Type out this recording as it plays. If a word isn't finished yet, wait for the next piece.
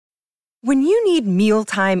When you need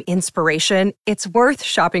mealtime inspiration, it's worth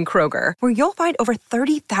shopping Kroger, where you'll find over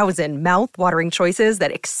 30,000 mouth-watering choices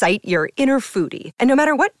that excite your inner foodie. And no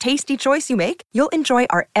matter what tasty choice you make, you'll enjoy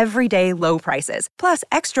our everyday low prices, plus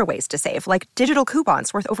extra ways to save, like digital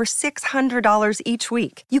coupons worth over $600 each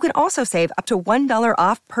week. You can also save up to $1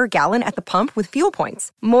 off per gallon at the pump with fuel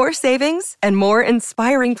points. More savings and more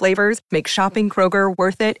inspiring flavors make shopping Kroger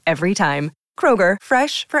worth it every time. Kroger,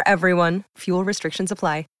 fresh for everyone. Fuel restrictions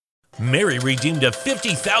apply. Mary redeemed a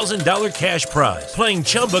 $50,000 cash prize playing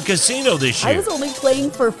Chumba Casino this year. I was only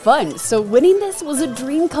playing for fun, so winning this was a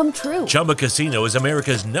dream come true. Chumba Casino is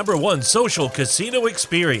America's #1 social casino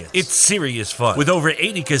experience. It's serious fun. With over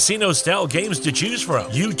 80 casino-style games to choose from,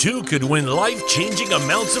 you too could win life-changing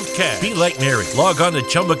amounts of cash. Be like Mary. Log on to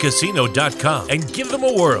ChumbaCasino.com and give them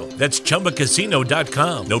a whirl. That's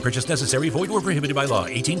ChumbaCasino.com. No purchase necessary. Void where prohibited by law.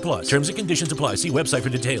 18+. Terms and conditions apply. See website for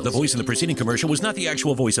details. The voice in the preceding commercial was not the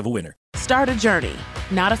actual voice of a winner. Start a journey,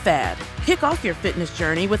 not a fad. Kick off your fitness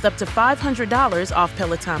journey with up to $500 off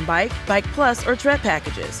Peloton Bike, Bike Plus, or Tread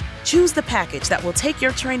packages. Choose the package that will take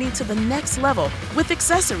your training to the next level with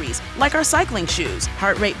accessories like our cycling shoes,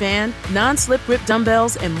 heart rate band, non-slip grip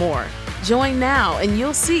dumbbells, and more. Join now and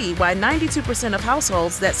you'll see why 92% of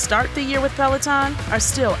households that start the year with Peloton are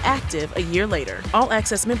still active a year later. All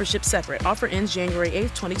access membership separate. Offer ends January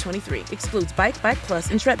 8th, 2023. Excludes Bike, Bike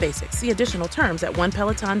Plus, and Tread Basics. See additional terms at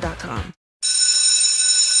onepeloton.com.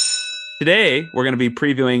 Today, we're going to be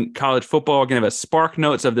previewing college football. We're going to have a spark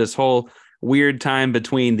notes of this whole weird time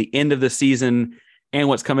between the end of the season and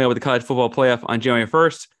what's coming up with the college football playoff on January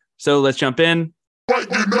 1st. So let's jump in. What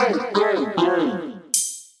you know, go.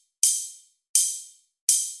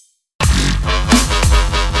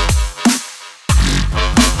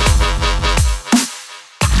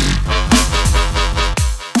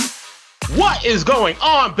 What is going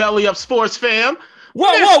on, Belly Up Sports fam?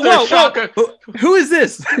 Whoa. Who is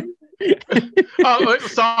this?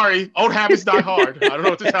 Sorry. Old habits die hard. I don't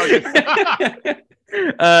know what to tell you.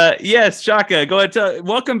 Yes, Shaka, go ahead.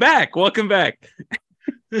 Welcome back.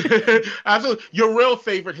 Absolutely, your real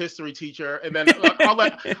favorite history teacher, and then I'll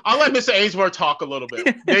let Mr. Ainsworth talk a little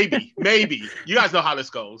bit. Maybe you guys know how this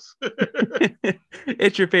goes.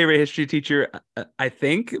 It's your favorite history teacher, I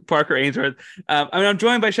think, Parker Ainsworth. I'm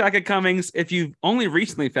joined by Shaka Cummings. If you've only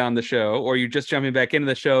recently found the show, or you're just jumping back into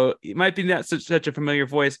the show, it might be not such a familiar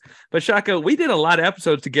voice. But Shaka, we did a lot of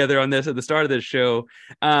episodes together on this at the start of this show,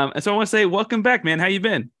 and so I want to say, welcome back, man. How you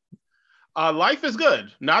been? Life is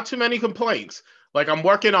good. Not too many complaints. Like, I'm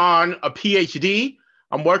working on a PhD.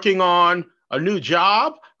 I'm working on a new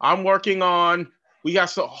job. We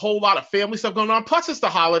got a whole lot of family stuff going on. Plus, it's the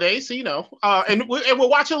holidays, so, and we're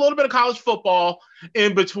watching a little bit of college football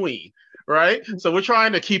in between, right? So we're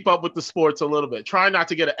trying to keep up with the sports a little bit. Trying not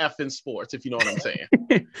to get an F in sports, if you know what I'm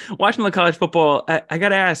saying. Watching the college football, I got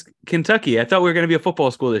to ask, Kentucky, I thought we were going to be a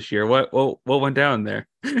football school this year. What went down there?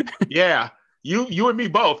 Yeah. You and me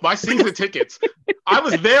both. My season tickets. I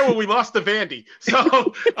was there when we lost to Vandy.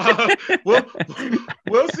 So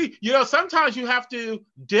we'll see. Sometimes you have to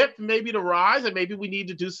dip maybe to rise, and maybe we need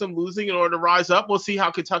to do some losing in order to rise up. We'll see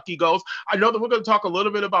how Kentucky goes. I know that we're going to talk a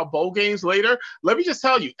little bit about bowl games later. Let me just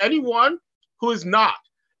tell you, anyone who is not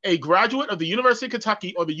a graduate of the University of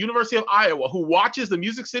Kentucky or the University of Iowa who watches the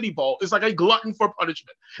Music City Bowl is like a glutton for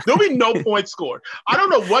punishment. There'll be no points scored. I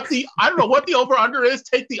don't know what the over-under is.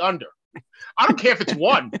 Take the under. I don't care if it's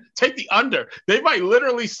one. Take the under. They might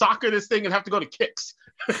literally soccer this thing and have to go to kicks.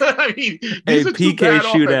 I mean, a PK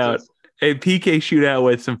shootout. A PK shootout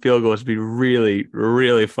with some field goals would be really,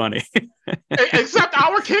 really funny. Except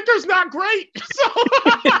our kicker's not great. So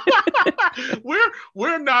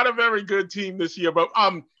we're not a very good team this year. But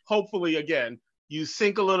hopefully, again, you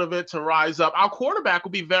sink a little bit to rise up. Our quarterback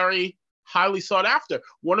will be very highly sought after.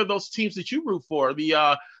 One of those teams that you root for,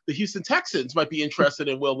 the Houston Texans, might be interested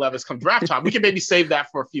in Will Levis come draft time. We can maybe save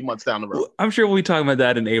that for a few months down the road. I'm sure we'll be talking about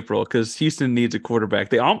that in April because Houston needs a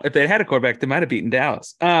quarterback. If they had a quarterback, they might have beaten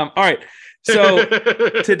Dallas. All right. So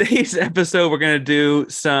today's episode, we're going to do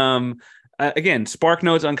some, again, spark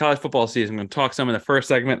notes on college football season. I'm going to talk some in the first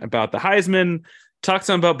segment about the Heisman, talk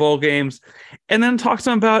some about bowl games, and then talk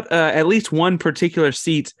some about at least one particular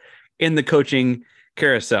seat in the coaching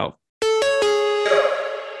carousel.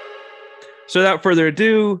 So without further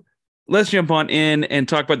ado, let's jump on in and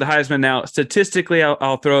talk about the Heisman. Now, statistically,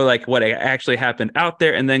 I'll throw like what actually happened out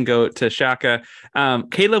there and then go to Shaka.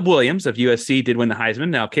 Caleb Williams of USC did win the Heisman.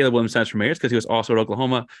 Now, Caleb Williams sounds familiar because he was also at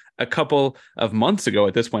Oklahoma a couple of months ago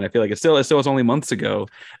at this point. I feel like it still was only months ago.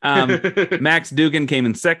 Max Duggan came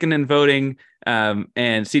in second in voting. And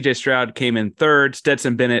CJ Stroud came in third.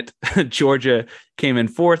 Stetson Bennett, Georgia, came in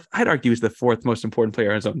fourth. I'd argue he's the fourth most important player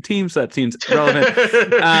on his own team, so that seems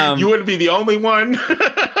relevant. You wouldn't be the only one.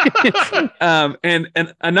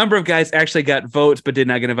 And a number of guys actually got votes but did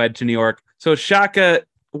not get invited to New York. So Shaka,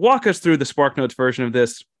 walk us through the SparkNotes version of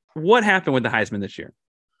this. What happened with the Heisman this year?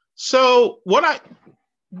 So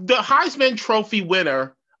the Heisman Trophy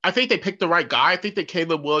winner, I think they picked the right guy. I think that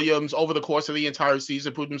Caleb Williams, over the course of the entire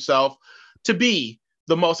season, proved himself to be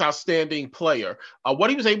the most outstanding player. What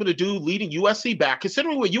he was able to do leading USC back,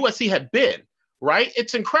 considering where USC had been, right?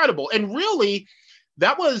 It's incredible. And really,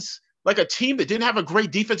 that was like a team that didn't have a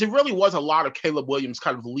great defense. It really was a lot of Caleb Williams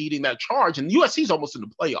kind of leading that charge. And USC's almost in the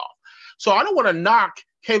playoff. So I don't want to knock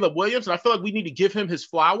Caleb Williams, and I feel like we need to give him his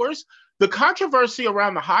flowers. The controversy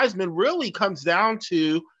around the Heisman really comes down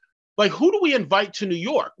to, like, who do we invite to New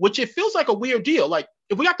York? Which it feels like a weird deal. Like,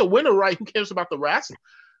 if we got the winner right, who cares about the rest?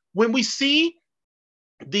 When we see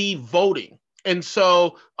the voting, and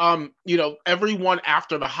so, everyone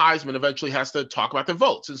after the Heisman eventually has to talk about the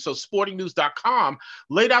votes. And so sportingnews.com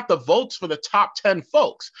laid out the votes for the top 10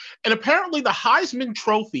 folks. And apparently the Heisman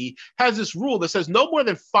Trophy has this rule that says no more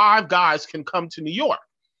than 5 guys can come to New York,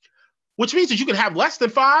 which means that you can have less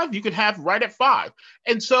than 5, you can have right at 5.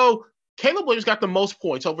 And so Caleb Williams got the most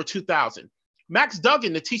points, over 2,000. Max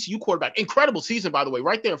Duggan, the TCU quarterback, incredible season, by the way,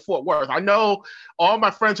 right there in Fort Worth. I know all my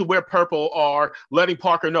friends who wear purple are letting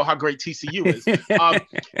Parker know how great TCU is.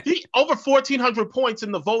 He over 1,400 points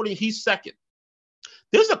in the voting. He's second.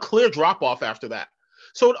 There's a clear drop-off after that.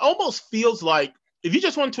 So it almost feels like if you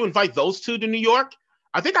just wanted to invite those two to New York,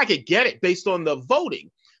 I think I could get it based on the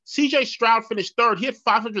voting. CJ Stroud finished third. He had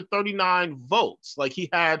 539 votes. Like, he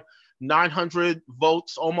had 900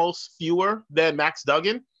 votes, almost fewer than Max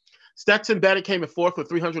Duggan. Stetson Bennett came in fourth with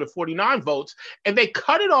 349 votes, and they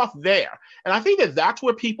cut it off there. And I think that that's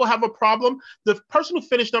where people have a problem. The person who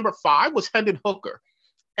finished number 5 was Hendon Hooker.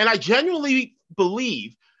 And I genuinely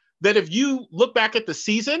believe that if you look back at the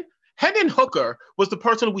season, Hendon Hooker was the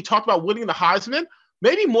person who we talked about winning the Heisman,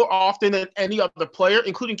 maybe more often than any other player,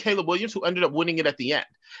 including Caleb Williams, who ended up winning it at the end.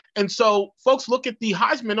 And so folks look at the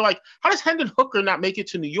Heisman, they're like, how does Hendon Hooker not make it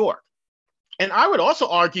to New York? And I would also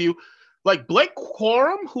argue, like, Blake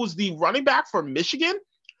Corum, who's the running back for Michigan,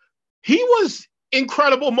 he was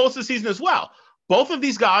incredible most of the season as well. Both of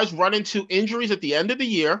these guys run into injuries at the end of the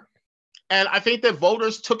year. And I think that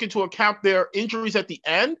voters took into account their injuries at the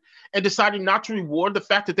end and decided not to reward the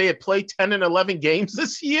fact that they had played 10 and 11 games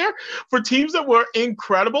this year for teams that were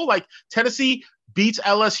incredible. Like, Tennessee beats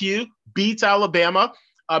LSU, beats Alabama.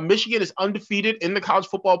 Michigan is undefeated in the college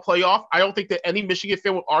football playoff. I don't think that any Michigan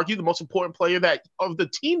fan would argue the most important player of the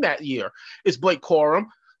team that year is Blake Corum.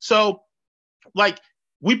 So, like,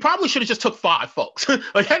 we probably should have just took 5 folks.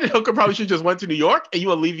 Like, Hendon Hooker probably should have just went to New York, and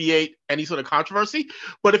you alleviate any sort of controversy.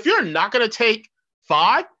 But if you're not going to take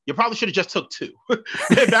 5, you probably should have just took 2.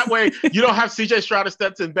 That way, you don't have CJ Stroud and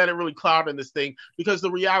Stetson Bennett really clouding this thing, because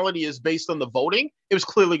the reality is, based on the voting, it was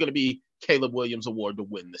clearly going to be Caleb Williams' award to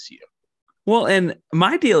win this year. Well, and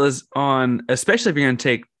my deal is on, especially if you're going to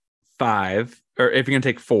take 5, or if you're going to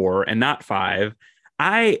take 4 and not 5,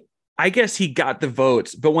 I guess he got the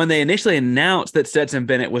votes. But when they initially announced that Stetson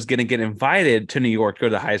Bennett was going to get invited to New York to go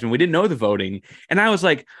to the Heisman, we didn't know the voting. And I was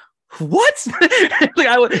like, what?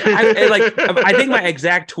 I think my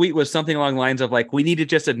exact tweet was something along the lines of, like, we need to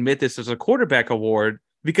just admit this as a quarterback award,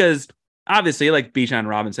 because obviously, like, Bijan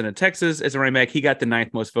Robinson in Texas as a running back, he got the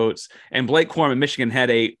 9th most votes, and Blake Corum in Michigan had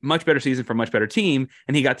a much better season for a much better team,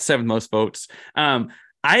 and he got the 7th most votes.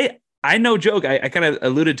 I no joke, I kind of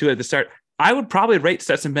alluded to it at the start. I would probably rate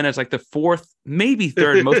Stetson Bennett as like the 4th, maybe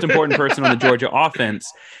 3rd most important person on the Georgia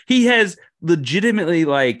offense. He has legitimately,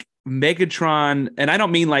 like, Megatron, and I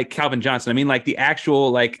don't mean like Calvin Johnson. I mean like the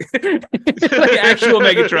actual, like, like actual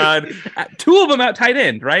Megatron. 2 of them out tight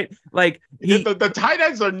end, right? Like, the tight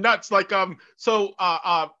ends are nuts. Like, there's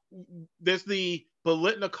the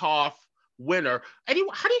Biletnikoff winner. How do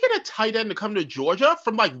you get a tight end to come to Georgia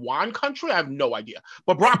from, like, wine country? I have no idea.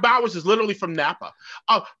 But Brock Bowers is literally from Napa.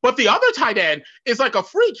 But the other tight end is like a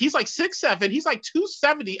freak. He's like 6'7", he's like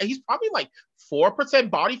 270, and he's probably like 4%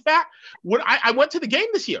 body fat. When I went to the game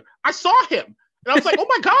this year, I saw him, and I was like, oh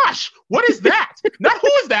my gosh, what is that? Not who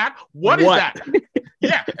is that? What is that?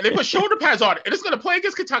 Yeah, and they put shoulder pads on it, and it's going to play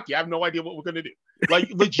against Kentucky. I have no idea what we're going to do. Like,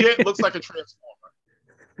 legit looks like a transformer.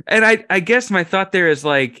 And I guess my thought there is,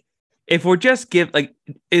 like, if we're just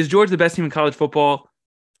is Georgia the best team in college football?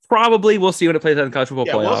 Probably. We'll see when it plays out in the college football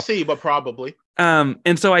playoff. We'll see, but probably.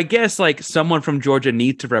 And so I guess like someone from Georgia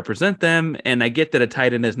needs to represent them. And I get that a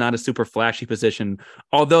tight end is not a super flashy position,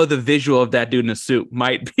 although the visual of that dude in a suit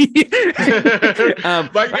might be.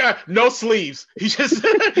 No sleeves. He just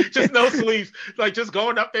no sleeves. Like just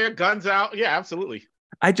going up there, guns out. Yeah, absolutely.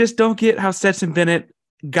 I just don't get how Stetson Bennett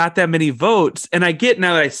got that many votes. And I get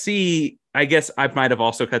now that I guess I might have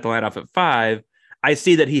also cut the line off at 5. I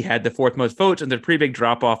see that he had the 4th most votes, and there's a pretty big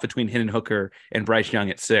drop off between Hendon Hooker and Bryce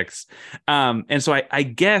Young at 6. And so I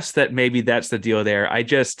guess that maybe that's the deal there. I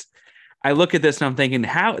look at this and I'm thinking,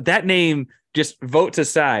 how that name, just votes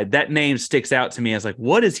aside, that name sticks out to me as like,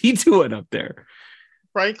 what is he doing up there?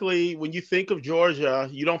 Frankly, when you think of Georgia,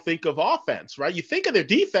 you don't think of offense, right? You think of their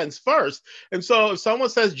defense first. And so if someone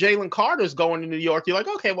says Jalen Carter's going to New York, you're like,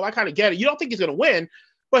 okay, well, I kind of get it. You don't think he's going to win,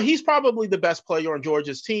 but he's probably the best player on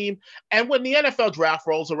Georgia's team. And when the NFL draft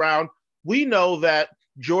rolls around, we know that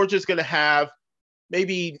Georgia's going to have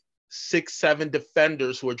maybe 6, 7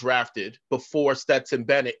 defenders who are drafted before Stetson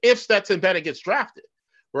Bennett, if Stetson Bennett gets drafted,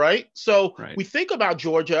 right? So we think about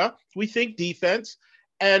Georgia, we think defense,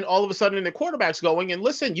 and all of a sudden the quarterback's going. And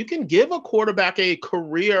listen, you can give a quarterback a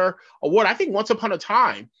career award. I think once upon a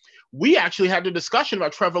time, we actually had a discussion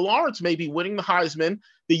about Trevor Lawrence maybe winning the Heisman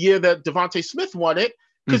the year that Devontae Smith won it,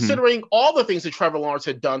 considering all the things that Trevor Lawrence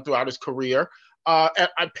had done throughout his career.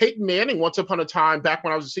 Peyton Manning, once upon a time, back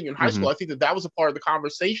when I was a senior in high school, I think that was a part of the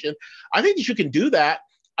conversation. I think that you can do that.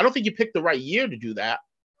 I don't think you picked the right year to do that,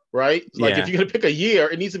 right? Like if you're going to pick a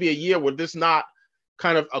year, it needs to be a year where there's not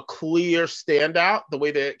kind of a clear standout the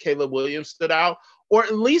way that Caleb Williams stood out, or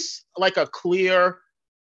at least like a clear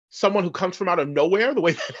someone who comes from out of nowhere the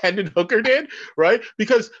way that Hendon Hooker did, right?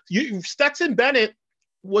 Because Stetson Bennett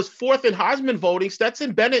was 4th in Heisman voting.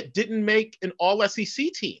 Stetson Bennett didn't make an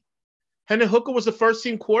all-SEC team. Hendon Hooker was the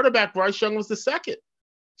first-team quarterback. Bryce Young was the second.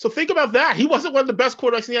 So think about that. He wasn't one of the best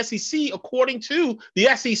quarterbacks in the SEC, according to the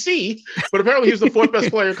SEC, but apparently he was the 4th best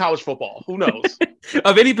player in college football. Who knows?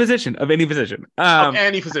 Of any position. Of any position.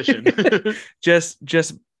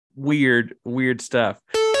 Just weird stuff.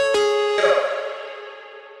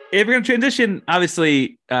 If we're going to transition,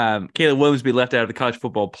 obviously, Caleb Williams will be left out of the college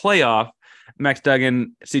football playoff. Max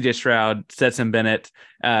Duggan, CJ Stroud, Stetson Bennett,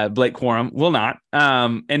 Blake Corum will not.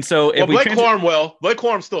 And so if Blake Corum will. Blake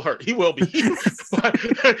Corum's still hurt. He will be. But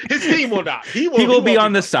his team will not. He will be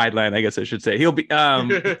on the sideline, I guess I should say. He'll be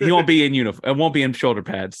he won't be in uniform. It won't be in shoulder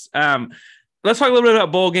pads. Let's talk a little bit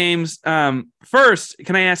about bowl games. First,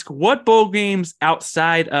 can I ask what bowl games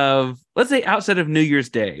outside of New Year's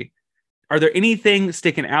Day, are there anything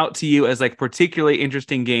sticking out to you as like particularly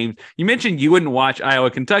interesting games? You mentioned you wouldn't watch Iowa,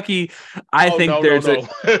 Kentucky. I think there's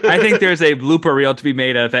a blooper reel to be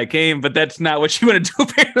made out of that game, but that's not what you want to do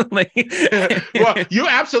apparently. Well, you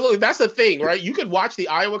absolutely, that's the thing, right? You could watch the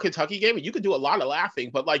Iowa, Kentucky game and you could do a lot of laughing,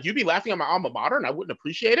 but like you'd be laughing at my alma mater and I wouldn't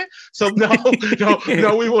appreciate it. So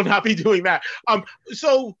no, we will not be doing that.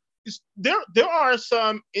 So there are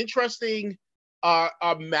some interesting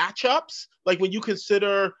matchups, like when you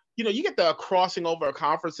consider, you get the crossing over of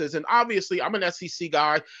conferences, and obviously I'm an SEC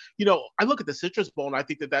guy. I look at the Citrus Bowl and I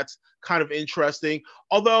think that that's kind of interesting.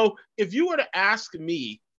 Although if you were to ask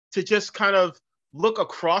me to just kind of look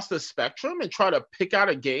across the spectrum and try to pick out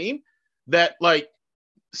a game that like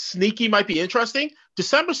sneaky might be interesting,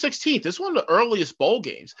 December 16th is one of the earliest bowl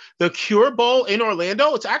games. The Cure Bowl in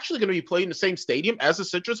Orlando, it's actually going to be played in the same stadium as the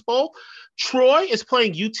Citrus Bowl. Troy is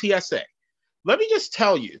playing UTSA. Let me just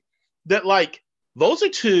tell you that like, those are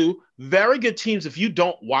 2 very good teams if you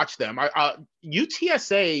don't watch them.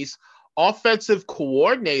 UTSA's offensive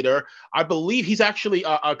coordinator, I believe he's actually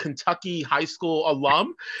a Kentucky high school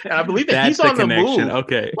alum, and I believe that he's on the move.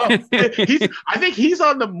 Okay. Well, I think he's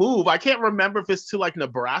on the move. I can't remember if it's to like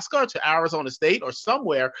Nebraska or to Arizona State or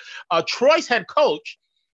somewhere. Troy's head coach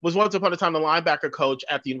was once upon a time the linebacker coach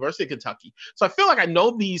at the University of Kentucky. So I feel like I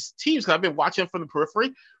know these teams because I've been watching them from the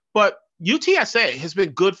periphery, but UTSA has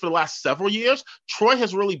been good for the last several years. Troy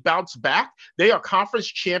has really bounced back. They are conference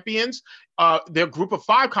champions. They're group of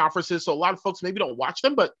 5 conferences, so a lot of folks maybe don't watch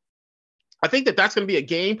them, but I think that that's going to be a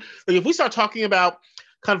game. Like if we start talking about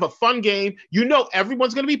kind of a fun game,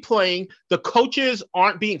 everyone's going to be playing. The coaches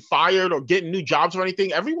aren't being fired or getting new jobs or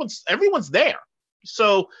anything. Everyone's there.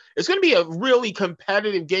 So it's going to be a really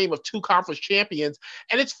competitive game of 2 conference champions,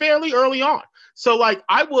 and it's fairly early on. So like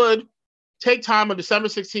I would take time on December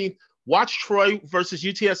 16th, watch Troy versus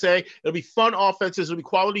UTSA. It'll be fun offenses. It'll be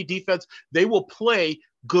quality defense. They will play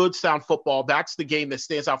good, sound football. That's the game that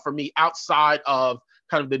stands out for me outside of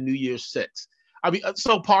kind of the New Year's Six. I mean,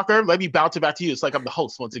 so Parker, let me bounce it back to you. It's like I'm the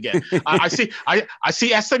host once again. I see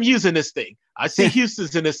SMU's in this thing. I see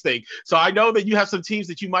Houston's in this thing. So I know that you have some teams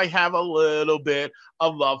that you might have a little bit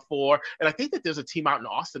of love for, and I think that there's a team out in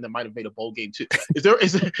Austin that might have made a bowl game too. Is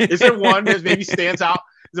there one that maybe stands out?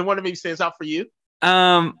 Is there one that maybe stands out for you?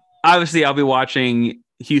 Obviously, I'll be watching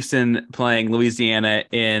Houston playing Louisiana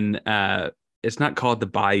in it's not called the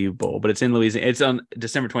Bayou Bowl, but it's in Louisiana. It's on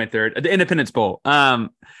December 23rd, the Independence Bowl.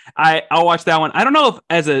 I'll watch that one. I don't know if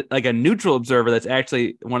as a neutral observer, that's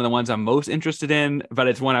actually one of the ones I'm most interested in, but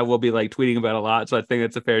it's one I will be like tweeting about a lot. So I think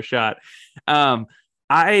that's a fair shot.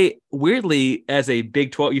 I weirdly, as a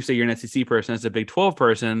Big 12, you say you're an SEC person, as a Big 12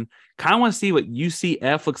 person, kind of want to see what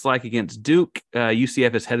UCF looks like against Duke.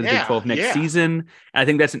 UCF is headed to Big 12 next season. And I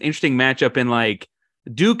think that's an interesting matchup in like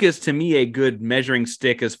Duke is to me a good measuring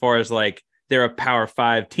stick as far as like they're a Power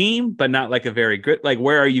 5 team, but not like a very good, like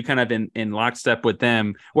where are you kind of in lockstep with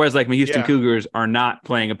them? Whereas like my Houston Cougars are not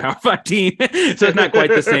playing a Power 5 team. So it's not quite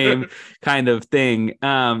the same kind of thing.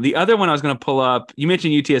 The other one I was going to pull up, you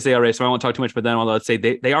mentioned UTSA already, so I won't talk too much about them, although I'd say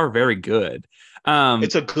they are very good.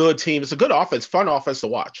 It's a good team. It's a good offense, fun offense to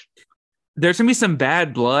watch. There's going to be some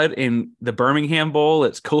bad blood in the Birmingham Bowl.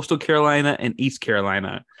 It's Coastal Carolina and East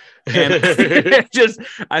Carolina. And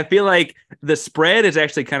I feel like the spread is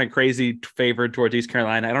actually kind of crazy favored towards East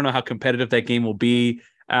Carolina. I don't know how competitive that game will be,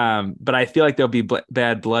 but I feel like there'll be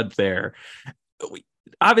bad blood there.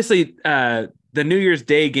 Obviously, the New Year's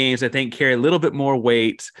Day games, I think, carry a little bit more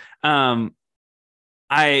weight. So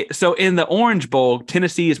in the Orange Bowl,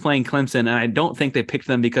 Tennessee is playing Clemson, and I don't think they picked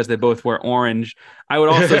them because they both wear orange. I would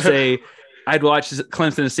also say I'd watch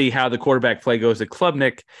Clemson to see how the quarterback play goes to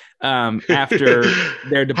Klubnik after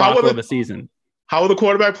their debacle of the season. How will the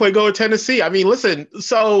quarterback play go at Tennessee? I mean, listen,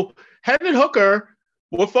 so Hendon Hooker,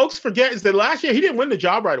 what folks forget is that last year he didn't win the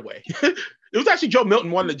job right away. It was actually Joe Milton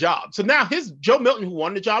won the job. So now Joe Milton, who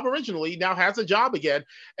won the job originally, now has a job again.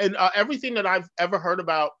 And everything that I've ever heard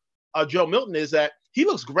about Joe Milton is that he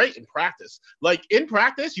looks great in practice. Like in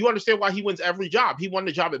practice, you understand why he wins every job. He won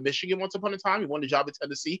the job at Michigan once upon a time. He won the job at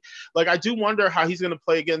Tennessee. Like I do wonder how he's going to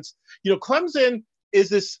play against, Clemson is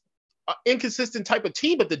this inconsistent type of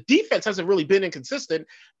team, but the defense hasn't really been inconsistent,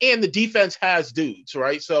 and the defense has dudes,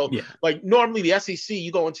 right? So like normally the SEC,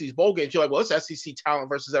 you go into these bowl games, you're like, well, it's SEC talent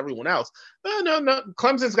versus everyone else. No.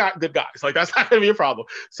 Clemson's got good guys. Like that's not going to be a problem.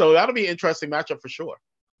 So that'll be an interesting matchup for sure.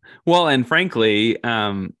 Well, and frankly,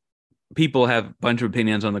 people have a bunch of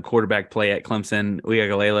opinions on the quarterback play at Clemson.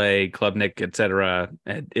 Uiagalelei, Klubnik, etc.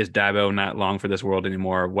 Is Dabo not long for this world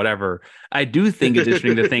anymore? Whatever. I do think it's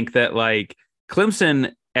interesting to think that like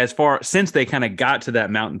Clemson, since they kind of got to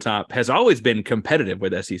that mountaintop, has always been competitive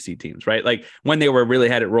with SEC teams, right? Like when they really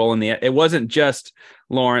had it rolling, it wasn't just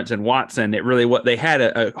Lawrence and Watson. It really they had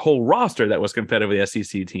a whole roster that was competitive with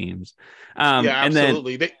SEC teams.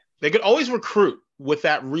 Absolutely. And then, they could always recruit with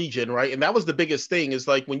that region, right? And that was the biggest thing is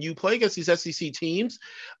like when you play against these SEC teams,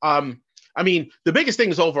 I mean, the biggest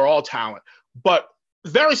thing is overall talent, but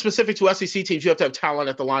very specific to SEC teams, you have to have talent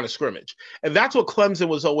at the line of scrimmage. And that's what Clemson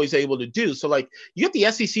was always able to do. So like you get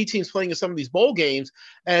the SEC teams playing in some of these bowl games,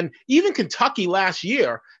 and even Kentucky last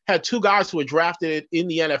year had two guys who were drafted in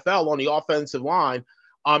the NFL on the offensive line.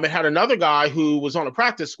 It had another guy who was on a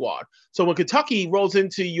practice squad. So when Kentucky rolls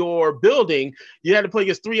into your building, you had to play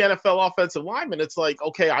against 3 NFL offensive linemen. It's like,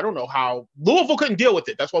 okay, I don't know how Louisville couldn't deal with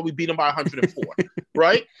it. That's why we beat them by 104,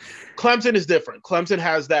 right? Clemson is different. Clemson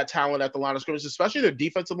has that talent at the line of scrimmage, especially their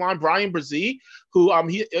defensive line. Bryan Bresee, who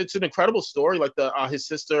it's an incredible story. Like his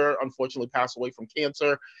sister unfortunately passed away from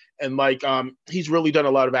cancer, and like he's really done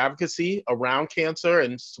a lot of advocacy around cancer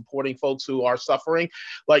and supporting folks who are suffering.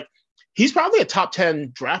 Like he's probably a top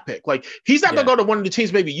 10 draft pick. Like he's not going to go to one of the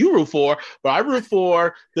teams maybe you root for, but I root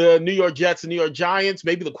for the New York Jets and New York Giants.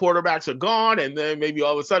 Maybe the quarterbacks are gone, and then maybe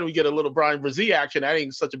all of a sudden we get a little Bryan Bresee action. That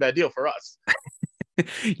ain't such a bad deal for us.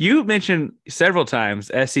 You mentioned several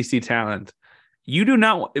times SEC talent. You do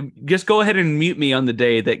not just go ahead and mute me on the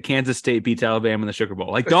day that Kansas State beats Alabama in the Sugar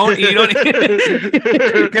Bowl. Like, you don't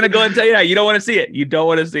gonna go and tell you that you don't want to see it. You don't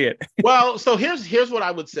want to see it. Well, so here's what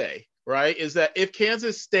I would say. Right, is that if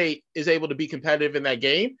Kansas State is able to be competitive in that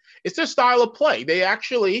game, it's their style of play.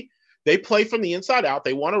 They play from the inside out.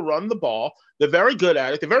 They want to run the ball. They're very good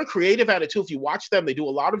at it. They're very creative at it too. If you watch them, they do a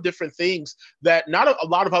lot of different things that not a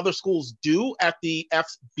lot of other schools do at the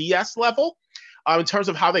FBS level in terms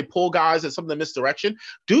of how they pull guys at some of the misdirection.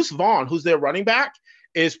 Deuce Vaughn, who's their running back,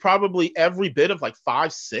 is probably every bit of like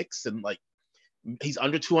 5'6" and like he's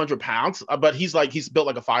under 200 pounds, but he's built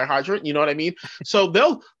like a fire hydrant. You know what I mean? So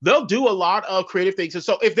they'll do a lot of creative things. And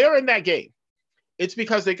so if they're in that game, it's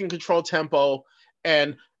because they can control tempo.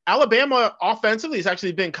 And Alabama offensively has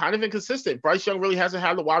actually been kind of inconsistent. Bryce Young really hasn't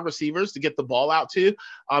had the wide receivers to get the ball out to.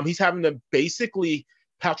 He's having to basically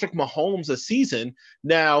Patrick Mahomes a season.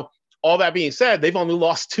 Now, all that being said, they've only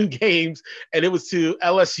lost 2 games, and it was to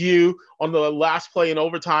LSU on the last play in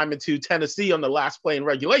overtime and to Tennessee on the last play in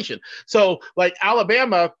regulation. So, like,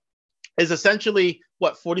 Alabama is essentially,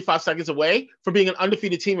 45 seconds away from being an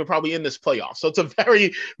undefeated team and probably in this playoff. So it's a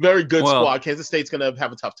very, very good squad. Kansas State's going to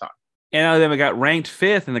have a tough time. And Alabama got ranked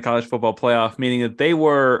 5th in the college football playoff, meaning that they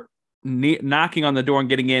were knocking on the door and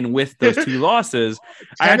getting in with those 2 losses.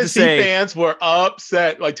 Tennessee fans were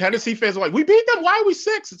upset. Like, Tennessee fans were like, we beat them. Why are we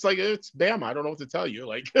 6? It's like, it's Bama. I don't know what to tell you.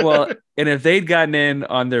 Like, well, and if they'd gotten in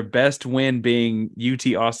on their best win being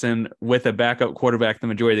UT Austin with a backup quarterback the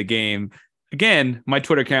majority of the game, again, my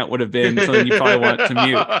Twitter account would have been something you probably want to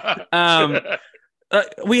mute.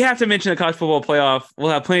 We have to mention the college football playoff. We'll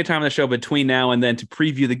have plenty of time on the show between now and then to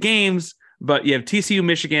preview the games, but you have TCU,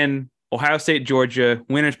 Michigan, Ohio State, Georgia,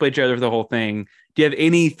 winners play each other for the whole thing. Do you have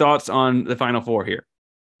any thoughts on the Final Four here?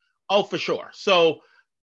 Oh, for sure. So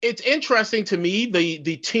it's interesting to me,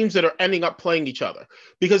 the teams that are ending up playing each other,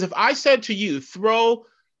 because if I said to you, throw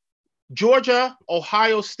Georgia,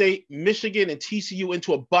 Ohio State, Michigan, and TCU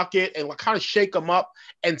into a bucket and kind of shake them up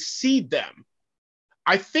and seed them,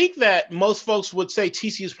 I think that most folks would say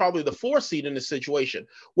TCU is probably the 4 seed in this situation.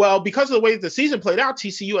 Well, because of the way that the season played out,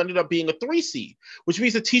 TCU ended up being a 3 seed, which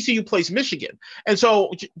means that TCU plays Michigan. And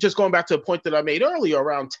so just going back to a point that I made earlier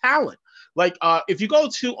around talent, like if you go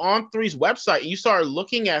to On3's website and you start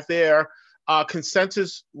looking at their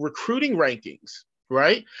consensus recruiting rankings,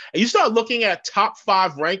 right? And you start looking at top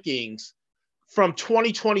 5 rankings from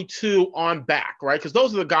 2022 on back, right? Because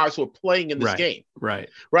those are the guys who are playing in this game. Right.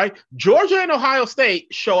 Georgia and Ohio State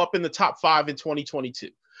show up in the top 5 in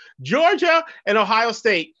 2022. Georgia and Ohio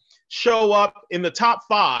State show up in the top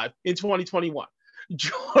 5 in 2021.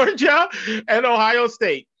 Georgia and Ohio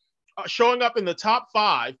State showing up in the top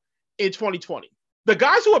 5 in 2020. The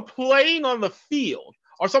guys who are playing on the field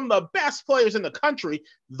are some of the best players in the country.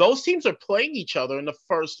 Those teams are playing each other in the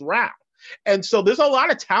first round. And so there's a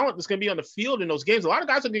lot of talent that's going to be on the field in those games. A lot of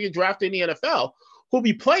guys are going to get drafted in the NFL who'll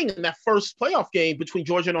be playing in that first playoff game between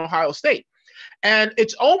Georgia and Ohio State. And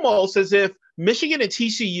it's almost as if Michigan and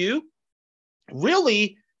TCU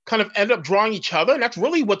really kind of end up drawing each other. And that's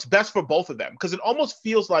really what's best for both of them, because it almost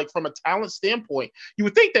feels like from a talent standpoint, you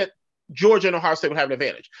would think that Georgia and Ohio State would have an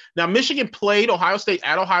advantage. Now, Michigan played Ohio State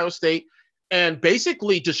at Ohio State and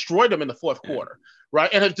basically destroyed them in the fourth quarter. Right,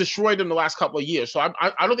 and have destroyed them the last couple of years. So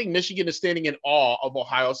I don't think Michigan is standing in awe of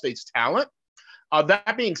Ohio State's talent.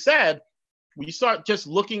 That being said, when you start just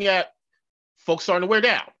looking at folks starting to wear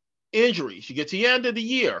down, injuries, you get to the end of the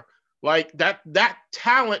year, like that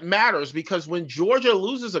talent matters, because when Georgia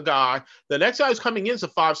loses a guy, the next guy who's coming in is a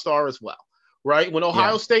 5-star as well, right? When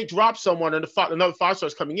Ohio State drops someone and another 5-star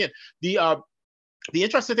is coming in, the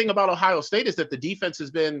interesting thing about Ohio State is that the defense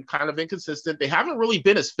has been kind of inconsistent. They haven't really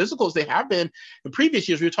been as physical as they have been in previous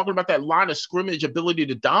years. We were talking about that line of scrimmage ability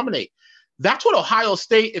to dominate. That's what Ohio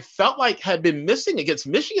State, it felt like, had been missing against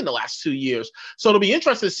Michigan the last 2 years. So it'll be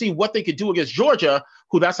interesting to see what they could do against Georgia,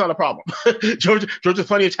 who that's not a problem. Georgia's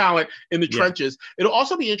plenty of talent in the trenches. It'll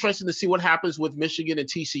also be interesting to see what happens with Michigan and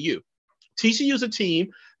TCU. TCU is a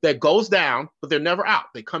team that goes down, but they're never out.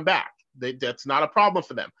 They come back. That's not a problem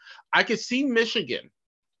for them. I could see Michigan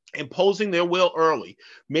imposing their will early.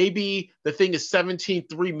 Maybe the thing is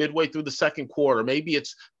 17-3 midway through the second quarter. Maybe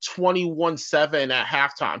it's 21-7 at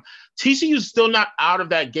halftime. TCU is still not out of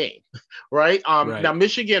that game, right? Now,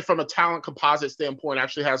 Michigan, from a talent composite standpoint,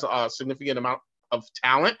 actually has a significant amount of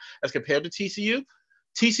talent as compared to TCU.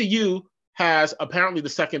 TCU has apparently the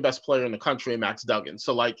second best player in the country in Max Duggan.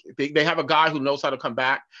 So, like, they have a guy who knows how to come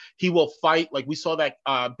back. He will fight. Like, we saw that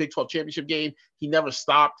Big 12 championship game. He never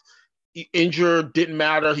stopped. He injured, didn't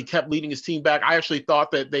matter. He kept leading his team back. I actually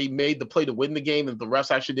thought that they made the play to win the game and the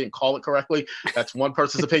refs actually didn't call it correctly. That's one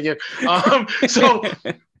person's opinion. It'll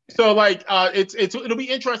be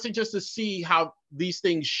interesting just to see how these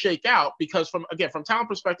things shake out, because from talent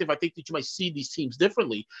perspective, I think that you might see these teams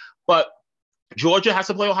differently. But Georgia has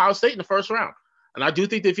to play Ohio State in the first round. And I do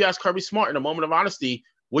think that if you ask Kirby Smart in a moment of honesty,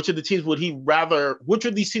 which of these teams would he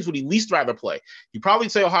least rather play? He'd probably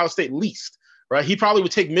say Ohio State least, right? He probably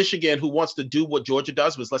would take Michigan, who wants to do what Georgia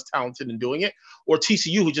does, but is less talented in doing it, or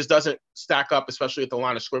TCU, who just doesn't stack up, especially at the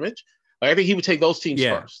line of scrimmage. Like, I think he would take those teams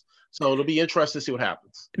first. So it'll be interesting to see what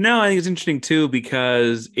happens. No, I think it's interesting too,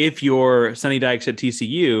 because if you're Sonny Dykes at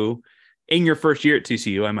TCU, in your first year at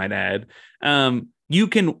TCU, I might add, you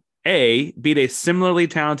can beat a similarly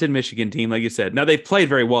talented Michigan team, like you said. Now, they've played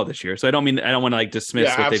very well this year, so I don't want to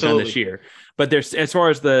dismiss what they've done this year. But there's, as far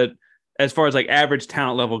as the as far as like average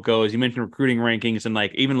talent level goes, you mentioned recruiting rankings and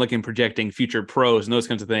like even looking projecting future pros and those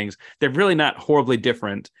kinds of things. They're really not horribly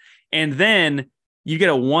different. And then you get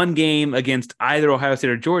a one game against either Ohio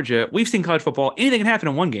State or Georgia. We've seen college football; anything can happen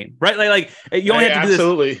in one game, right? Like you only have to do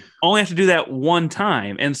this. Only have to do that one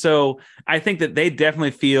time. And so I think that they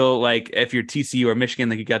definitely feel like if you're TCU or Michigan,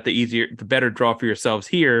 like you got the better draw for yourselves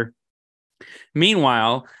here.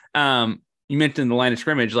 Meanwhile, you mentioned the line of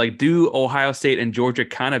scrimmage. Like, do Ohio State and Georgia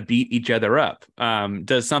kind of beat each other up?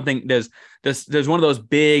 Does one of those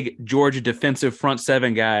big Georgia defensive front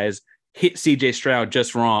seven guys hit CJ Stroud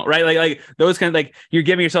just wrong, right? Like those kind of, like, you're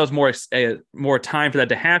giving yourselves more time for that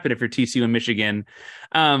to happen if you're TCU and Michigan.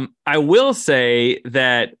 I will say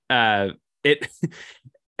that it,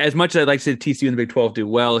 as much as I'd like to see TCU and the Big 12 do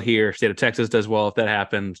well here, State of Texas does well if that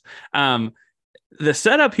happens. The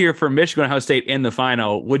setup here for Michigan and Ohio State in the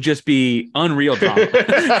final would just be unreal drama.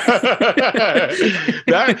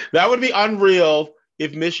 that would be unreal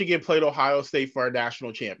if Michigan played Ohio State for a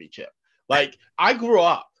national championship. Like, I grew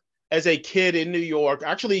up as a kid in New York,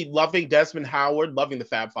 actually loving Desmond Howard, loving the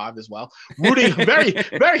Fab Five as well, rooting very,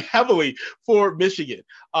 very heavily for Michigan.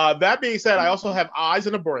 That being said, I also have eyes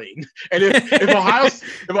and a brain. And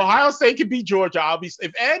if Ohio State can beat Georgia,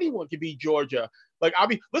 if anyone can beat Georgia,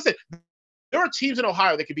 listen, there are teams in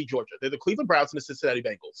Ohio that can beat Georgia. They're the Cleveland Browns and the Cincinnati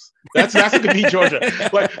Bengals. That's who can beat Georgia.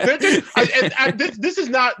 Like, this is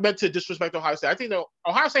not meant to disrespect Ohio State. I think that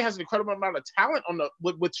Ohio State has an incredible amount of talent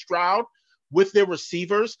with Stroud, with their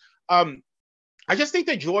receivers. I just think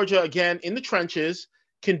that Georgia, again, in the trenches,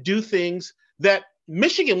 can do things that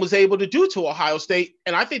Michigan was able to do to Ohio State.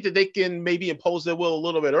 And I think that they can maybe impose their will a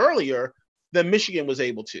little bit earlier than Michigan was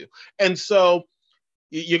able to. And so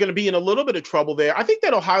you're going to be in a little bit of trouble there. I think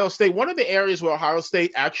that Ohio State, one of the areas where Ohio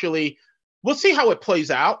State actually, we'll see how it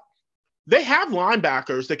plays out. They have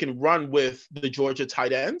linebackers that can run with the Georgia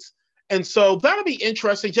tight ends. And so that'll be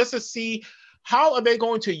interesting just to see how are they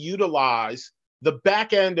going to utilize the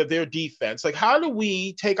back end of their defense. Like, how do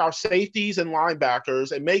we take our safeties and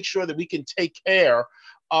linebackers and make sure that we can take care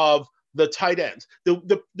of the tight ends?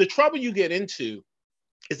 The trouble you get into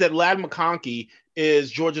is that Ladd McConkey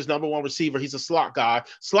is Georgia's number one receiver. He's a slot guy.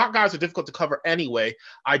 Slot guys are difficult to cover anyway.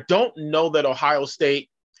 I don't know that Ohio State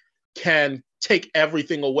can take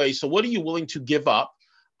everything away. So what are you willing to give up?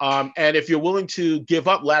 And if you're willing to give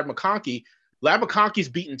up Ladd McConkey's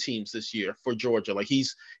beaten teams this year for Georgia. Like,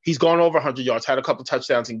 he's gone over 100 yards, had a couple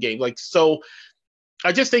touchdowns in game. Like, so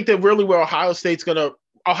I just think that really where Ohio State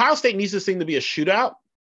needs this thing to be a shootout.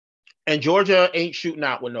 And Georgia ain't shooting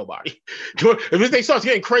out with nobody. If this thing starts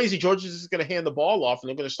getting crazy, Georgia's just going to hand the ball off, and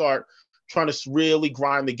they're going to start trying to really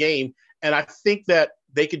grind the game. And I think that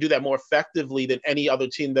they can do that more effectively than any other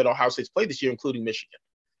team that Ohio State's played this year, including Michigan.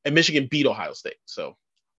 And Michigan beat Ohio State. So,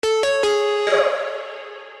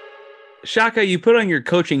 Shaka, you put on your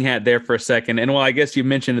coaching hat there for a second. And I guess you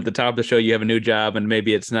mentioned at the top of the show you have a new job, and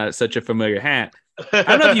maybe it's not such a familiar hat. I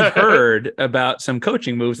don't know if you've heard about some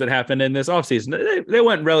coaching moves that happened in this offseason. They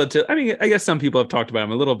went relative. I mean, I guess some people have talked about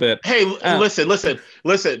them a little bit. Hey, listen.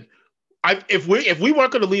 If we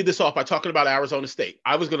weren't going to lead this off by talking about Arizona State,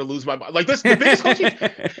 I was going to lose my mind. Like, this, the biggest coaching.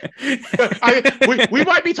 we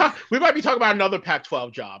might be talking about another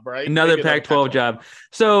Pac-12 job, right? Another Pac-12 job.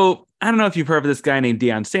 So I don't know if you've heard of this guy named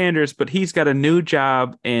Deion Sanders, but he's got a new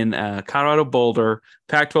job in Colorado Boulder,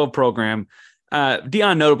 Pac-12 program.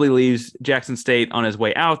 Deion notably leaves Jackson State on his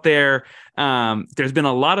way out there. There's been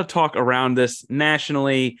a lot of talk around this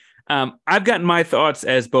nationally. I've gotten my thoughts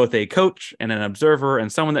as both a coach and an observer and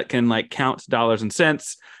someone that can count dollars and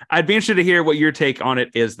cents. I'd be interested to hear what your take on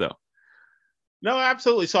it is, though. No,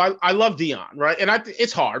 absolutely. So I love Deion, right? And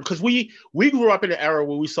it's hard because we grew up in an era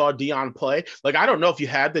where we saw Deion play. Like, I don't know if you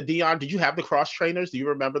had the Deion. Did you have the cross trainers? Do you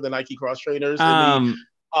remember the Nike cross trainers?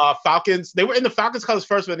 Falcons. They were in the Falcons colors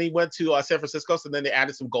first when he went to San Francisco, so then they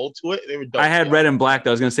added some gold to it. They were dope. I had red and black,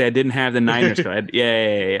 though. I was going to say I didn't have the Niners.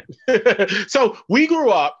 Yeah. So we grew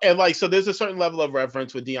up, and so there's a certain level of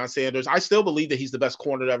reverence with Deion Sanders. I still believe that he's the best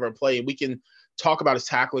corner to ever play, and we can talk about his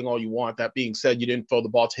tackling all you want. That being said, you didn't throw the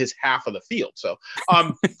ball to his half of the field. So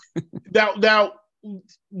now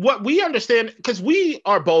what we understand, because we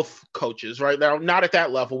are both coaches, right? Now, not at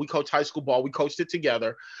that level. We coach high school ball. We coached it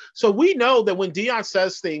together. So we know that when Deion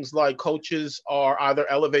says things like coaches are either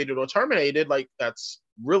elevated or terminated, that's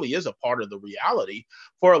really is a part of the reality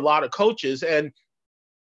for a lot of coaches. And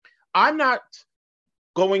I'm not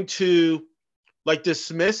going to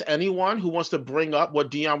dismiss anyone who wants to bring up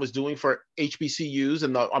what Deion was doing for HBCUs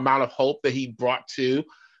and the amount of hope that he brought to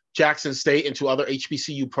Jackson State and to other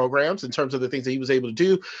HBCU programs in terms of the things that he was able to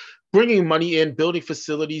do, bringing money in, building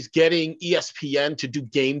facilities, getting ESPN to do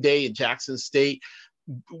game day in Jackson State,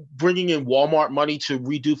 bringing in Walmart money to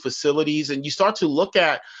redo facilities, and you start to look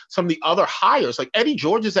at some of the other hires, like Eddie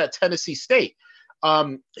George is at Tennessee State.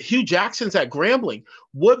 Hugh Jackson's at Grambling.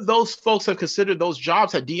 Would those folks have considered those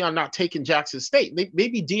jobs had Deion not taken Jackson State?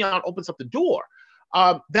 Maybe Deion opens up the door.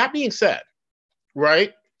 That being said,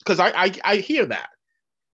 right, because I hear that.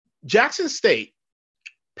 Jackson State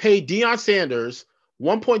paid Deion Sanders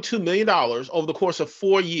 $1.2 million over the course of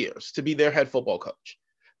 4 years to be their head football coach.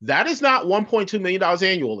 That is not $1.2 million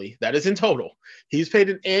annually. That is in total. He's paid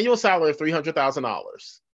an annual salary of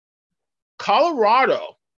 $300,000.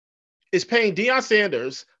 Colorado is paying Deion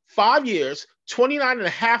Sanders 5 years,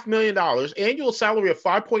 $29.5 million, annual salary of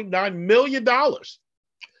 $5.9 million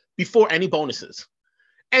before any bonuses.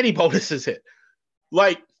 Any bonuses hit.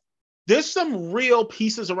 Like, there's some real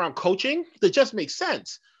pieces around coaching that just make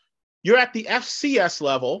sense. You're at the FCS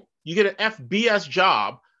level, you get an FBS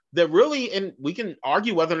job that really, and we can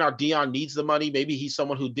argue whether or not Deion needs the money. Maybe he's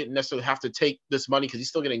someone who didn't necessarily have to take this money because he's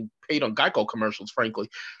still getting paid on Geico commercials, frankly.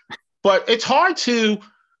 But it's hard to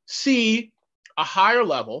see a higher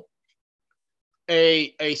level,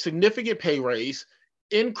 a significant pay raise,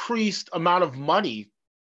 increased amount of money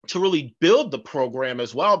to really build the program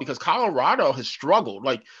as well, because Colorado has struggled.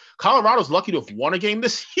 Like, Colorado's lucky to have won a game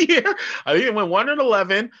this year. I think it went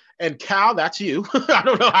 1-11, and Cal, that's you. I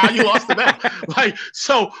don't know how you lost to them. Like,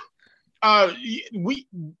 so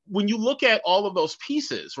when you look at all of those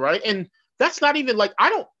pieces, right? And that's not even like,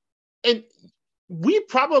 and we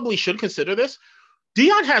probably should consider this.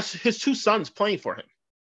 Deion has his two sons playing for him,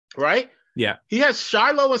 right? Yeah. He has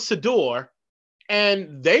Shiloh and Sador,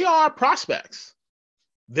 and they are prospects.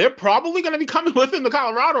 They're probably going to be coming with him to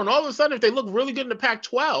Colorado, and all of a sudden, if they look really good in the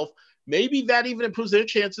Pac-12, maybe that even improves their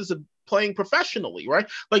chances of playing professionally, right?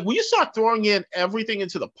 Like, when you start throwing in everything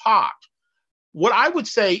into the pot, what I would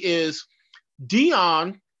say is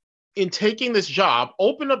Deion, in taking this job,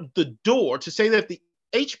 opened up the door to say that the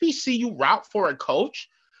HBCU route for a coach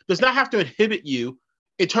does not have to inhibit you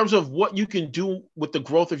in terms of what you can do with the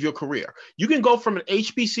growth of your career. You can go from an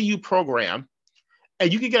HBCU program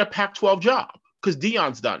and you can get a Pac-12 job, because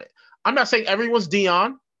Deion's done it. I'm not saying everyone's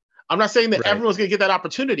Deion. I'm not saying that everyone's going to get that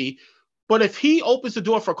opportunity. But if he opens the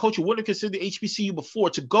door for a coach who wouldn't have considered the HBCU before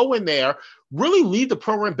to go in there, really lead the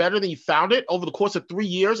program better than you found it over the course of 3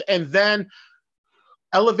 years, and then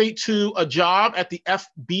elevate to a job at the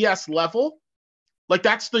FBS level, like,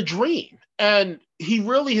 that's the dream. And he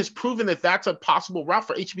really has proven that that's a possible route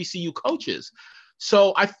for HBCU coaches.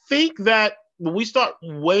 So I think that when we start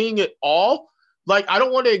weighing it all, like, I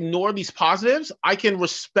don't want to ignore these positives. I can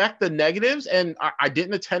respect the negatives. And I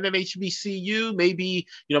didn't attend an HBCU. Maybe,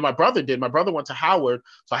 my brother did. My brother went to Howard,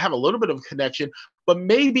 so I have a little bit of a connection. But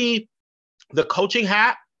maybe the coaching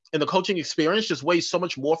hat and the coaching experience just weighs so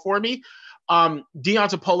much more for me.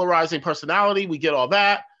 Deion's a polarizing personality. We get all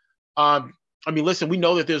that. Listen, we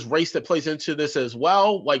know that there's race that plays into this as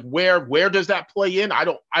well. Like, where does that play in? I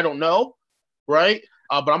don't know, right?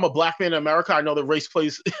 But I'm a black man in America. I know that race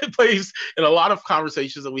plays in a lot of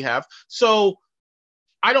conversations that we have. So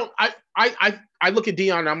I look at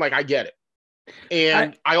Deion and I'm like, I get it.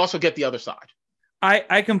 And I also get the other side.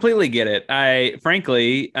 I completely get it.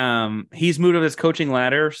 Frankly, he's moved up his coaching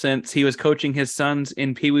ladder since he was coaching his sons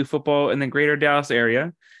in Pee Wee football in the greater Dallas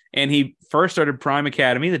area. And he first started Prime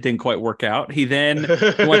Academy. That didn't quite work out. He then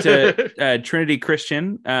went to Trinity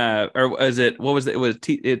Christian, or was it? What was it? Was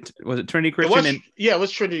it Trinity Christian? It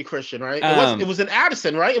was Trinity Christian, right? It was in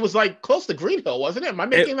Addison, right? It was like close to Greenhill, wasn't it? Am I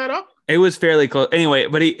making that up? It was fairly close. Anyway,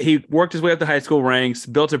 but he worked his way up the high school ranks,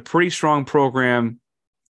 built a pretty strong program,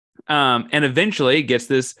 and eventually gets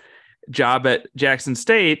this job at Jackson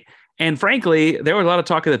State. And frankly, there was a lot of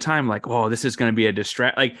talk at the time, like, oh, this is going to be a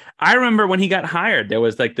distract. Like, I remember when he got hired, there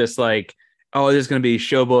was like this, like, oh, this is going to be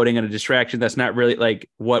showboating and a distraction. That's not really like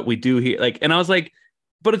what we do here. Like, and I was like,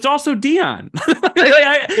 but it's also Deion.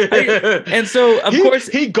 And so, of course,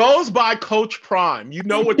 he goes by Coach Prime. You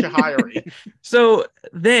know what you're hiring. So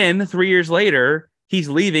then 3 years later, he's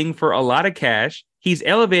leaving for a lot of cash. He's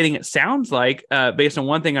elevating, it sounds like, based on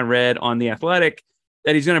one thing I read on The Athletic,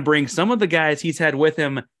 that he's going to bring some of the guys he's had with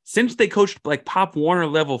him since they coached like Pop Warner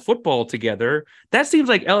level football together. That seems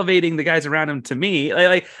like elevating the guys around him to me.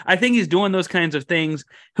 Like, I think he's doing those kinds of things.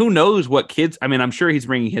 Who knows what kids? I mean, I'm sure he's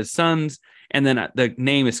bringing his sons. And then the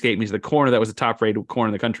name escaped me. The corner that was the top rated corner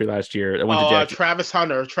in the country last year. That went to Jackson.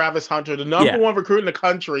 Travis Hunter, the number one recruit in the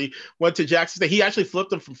country, went to Jackson State. He actually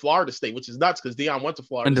flipped him from Florida State, which is nuts because Deion went to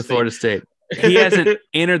Florida State. He hasn't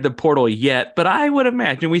entered the portal yet, but I would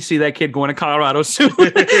imagine we see that kid going to Colorado soon.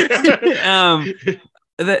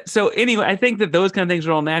 So anyway, I think that those kind of things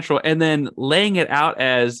are all natural. And then laying it out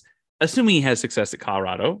as assuming he has success at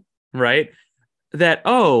Colorado, right? that,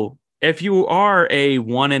 oh, if you are a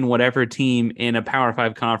one in whatever team in a Power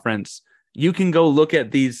 5 conference, you can go look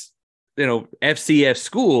at these, FCS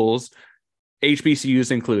schools,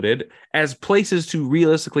 HBCUs included, as places to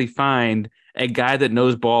realistically find a guy that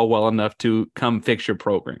knows ball well enough to come fix your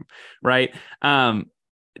program, right?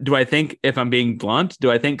 Do I think, if I'm being blunt, do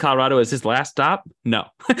I think Colorado is his last stop? No.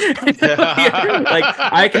 I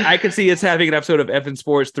could see us having an episode of F1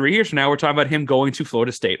 Sports 3 years from now. We're talking about him going to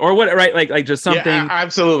Florida State or what, right? Like just something. Yeah,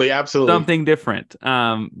 absolutely. Something different.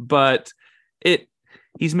 But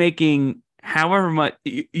he's making however much.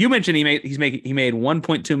 You mentioned he made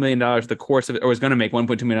 $1.2 million the course of it, or was going to make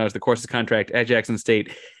 $1.2 million the course of the contract at Jackson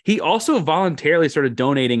State. He also voluntarily started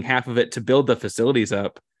donating half of it to build the facilities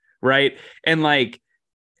up, right? And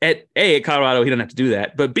at Colorado, he doesn't have to do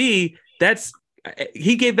that. But B,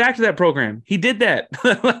 he gave back to that program. He did that.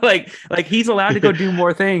 like he's allowed to go do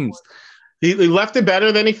more things. He left it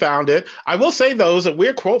better than he found it. I will say, though, is a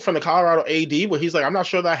weird quote from the Colorado AD where he's like, I'm not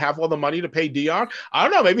sure that I have all the money to pay Deion. I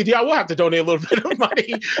don't know. Maybe Deion will have to donate a little bit of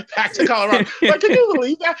money back to Colorado. Like, can you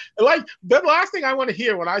believe that? Like, the last thing I want to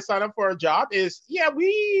hear when I sign up for a job is, yeah,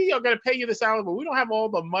 we are going to pay you the salary, but we don't have all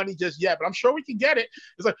the money just yet. But I'm sure we can get it.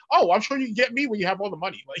 It's like, oh, I'm sure you can get me when you have all the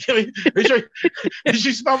money. Like, I mean, make sure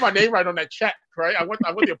you spell my name right on that check, right? I want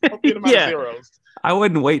the appropriate amount of zeros. I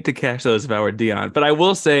wouldn't wait to cash those if I were Deion, but I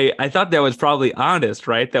will say I thought that was probably honest,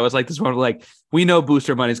 right? That was like this one, like, we know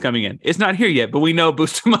booster money's coming in. It's not here yet, but we know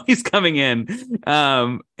booster money's coming in.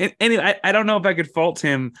 And anyway, I don't know if I could fault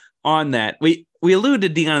him on that. We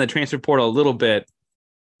alluded to Deion in the transfer portal a little bit.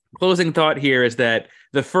 Closing thought here is that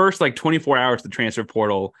the first 24 hours of the transfer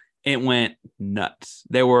portal, it went nuts.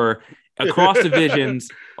 There were across divisions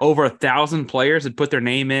over 1,000 players that put their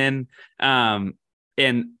name in.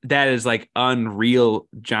 And that is unreal,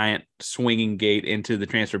 giant swinging gate into the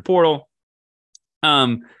transfer portal.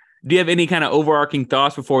 Do you have any kind of overarching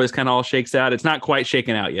thoughts before this kind of all shakes out? It's not quite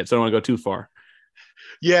shaken out yet, so I don't want to go too far.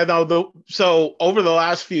 Yeah, no. So over the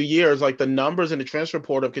last few years, the numbers in the transfer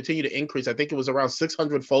portal have continued to increase. I think it was around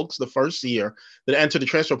 600 folks the first year that entered the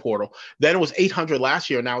transfer portal. Then it was 800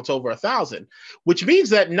 last year. Now it's over 1,000, which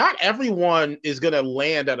means that not everyone is going to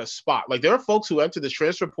land at a spot. There are folks who enter this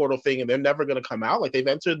transfer portal thing and they're never going to come out. They've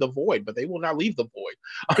entered the void, but they will not leave the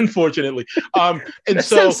void, unfortunately. And that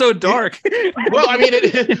sounds so dark. Well, I mean,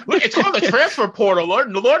 it's called the transfer portal.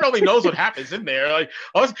 The Lord only knows what happens in there.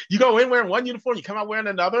 You go in wearing one uniform, you come out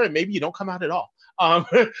wearing another, and maybe you don't come out at all.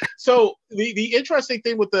 So the interesting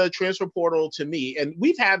thing with the transfer portal to me, and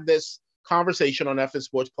we've had this conversation on F1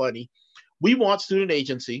 Sports plenty, we want student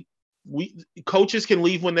agency. Coaches can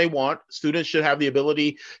leave when they want. Students should have the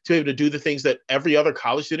ability to be able to do the things that every other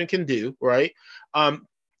college student can do, right?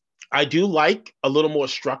 I do like a little more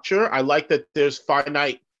structure. I like that there's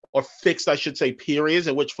finite or fixed, I should say, periods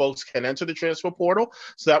in which folks can enter the transfer portal.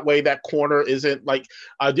 So that way that corner isn't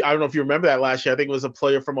I don't know if you remember that last year. I think it was a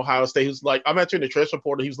player from Ohio State who's like, I'm entering the transfer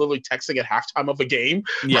portal. He was literally texting at halftime of a game.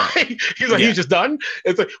 Yeah. Right? He's like, he's just done.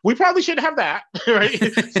 It's like, we probably shouldn't have that. Right.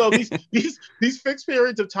 So these fixed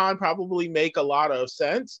periods of time probably make a lot of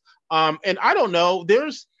sense. And I don't know,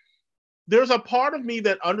 there's a part of me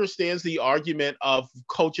that understands the argument of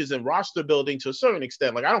coaches and roster building to a certain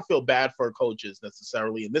extent. I don't feel bad for coaches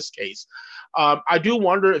necessarily in this case. I do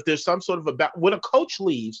wonder if there's some sort of when a coach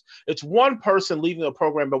leaves, it's one person leaving a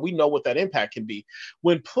program, but we know what that impact can be.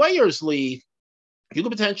 When players leave, you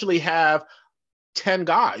could potentially have 10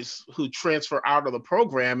 guys who transfer out of the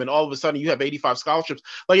program, and all of a sudden you have 85 scholarships.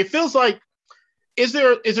 It feels like, is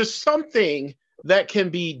there something that can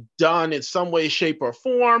be done in some way, shape, or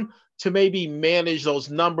form to maybe manage those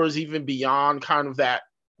numbers even beyond kind of that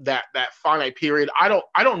finite period? I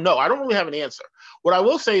don't know. I don't really have an answer. What I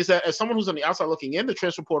will say is that as someone who's on the outside looking in, the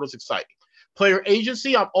transfer portal is exciting. Player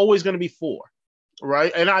agency, I'm always going to be for,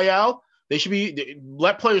 right? NIL, they should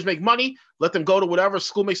let players make money, let them go to whatever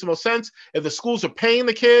school makes the most sense. If the schools are paying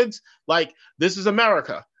the kids, this is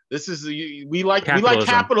America. We like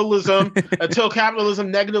capitalism until capitalism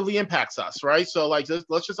negatively impacts us, right? So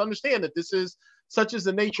let's just understand that this is such is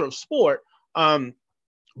the nature of sport.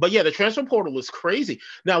 But yeah, the transfer portal is crazy.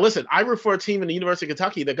 Now, listen, I root for a team in the University of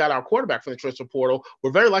Kentucky that got our quarterback from the transfer portal.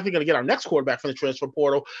 We're very likely going to get our next quarterback from the transfer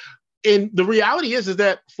portal. And the reality is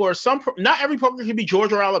that for not every program can be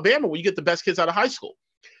Georgia or Alabama where you get the best kids out of high school.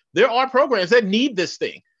 There are programs that need this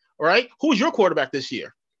thing, right? Who's your quarterback this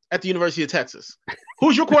year at the University of Texas?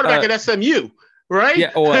 Who's your quarterback at SMU? Right?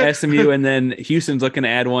 Yeah, or SMU, and then Houston's looking to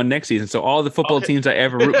add one next season. So all the football teams I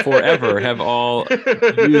ever root for ever have all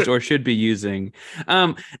used or should be using.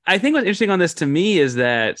 I think what's interesting on this to me is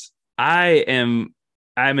that I'm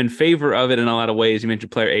in favor of it in a lot of ways. You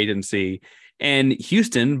mentioned player agency, and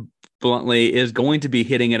Houston bluntly, is going to be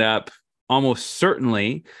hitting it up almost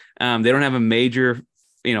certainly. They don't have a major,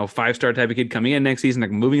 5-star type of kid coming in next season,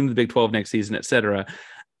 like moving into the Big 12 next season, et cetera.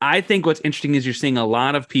 I think what's interesting is you're seeing a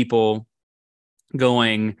lot of people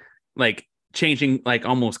going like changing like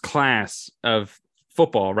almost class of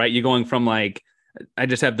football, right? You're going from like, I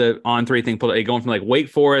just have the on 3 thing pulled. You're going from like Wake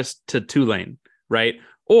Forest to Tulane, right?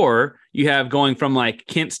 Or you have going from like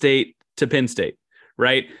Kent State to Penn State,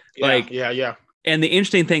 right? Yeah. And the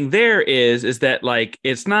interesting thing there is that like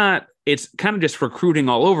it's kind of just recruiting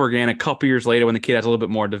all over again a couple years later when the kid has a little bit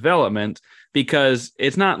more development, because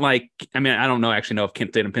it's not like, I don't actually know if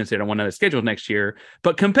Kent State and Penn State are one another scheduled next year,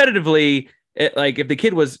 but competitively, like if the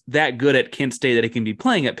kid was that good at Kent State that he can be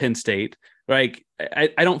playing at Penn State, like I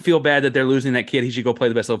don't feel bad that they're losing that kid. He should go play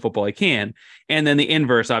the best level football he can. And then the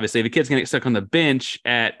inverse, obviously, if a kid's going to get stuck on the bench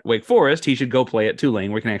at Wake Forest, he should go play at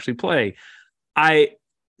Tulane where he can actually play.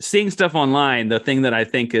 Seeing stuff online, the thing that I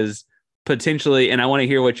think is potentially, and I want to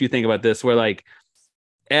hear what you think about this, where like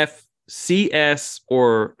FCS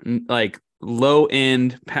or like low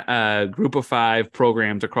end group of 5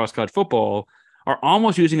 programs across college football are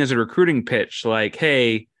almost using as a recruiting pitch. Like,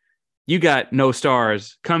 hey, you got no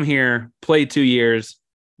stars, come here, play 2 years,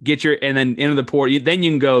 get your, and then into the port. Then you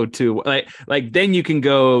can go to then you can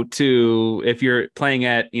go to, if you're playing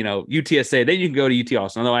at, UTSA, then you can go to UT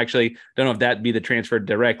Austin. Although I actually don't know if that'd be the transfer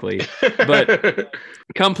directly, but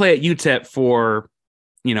come play at UTEP for,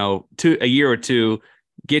 a year or 2,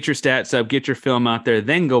 get your stats up, get your film out there,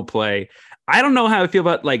 then go play. I don't know how I feel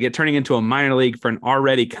about like it turning into a minor league for an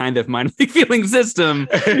already kind of minor league feeling system.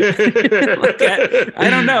 I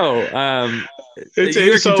don't know.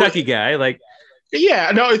 You're a Kentucky guy, like.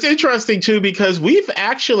 Yeah, no, it's interesting too, because we've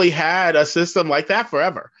actually had a system like that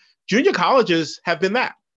forever. Junior colleges have been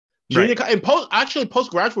that. And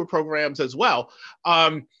postgraduate programs as well,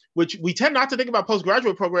 which we tend not to think about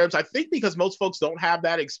postgraduate programs, I think because most folks don't have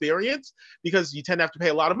that experience, because you tend to have to pay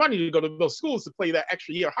a lot of money to go to those schools to play that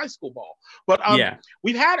extra year of high school ball. But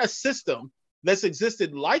we've had a system that's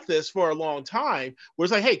existed like this for a long time, where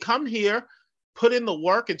it's like, hey, come here, put in the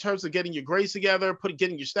work in terms of getting your grades together,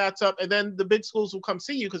 getting your stats up, and then the big schools will come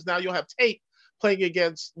see you because now you'll have tape playing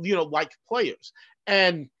against, like players.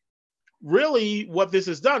 And really what this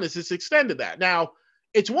has done is it's extended that. Now,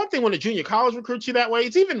 it's one thing when a junior college recruits you that way.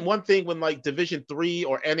 It's even one thing when like Division III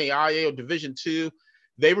or NAIA or Division II,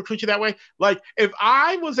 they recruit you that way. Like if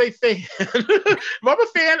I was a fan, if I'm a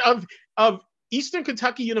fan of Eastern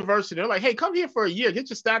Kentucky University, they're like, hey, come here for a year, get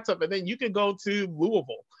your stats up, and then you can go to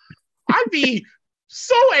Louisville. I'd be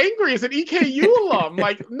so angry as an EKU alum.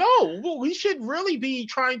 Like, no, we should really be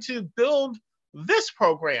trying to build this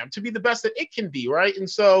program to be the best that it can be, right? And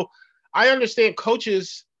so I understand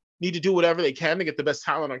coaches need to do whatever they can to get the best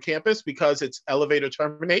talent on campus because it's elevate or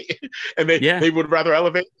terminate, and they would rather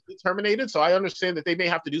elevate than terminate it. So I understand that they may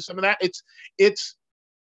have to do some of that. It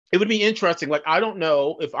would be interesting. Like, I don't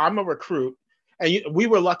know if I'm a recruit, and we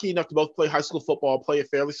were lucky enough to both play high school football, play it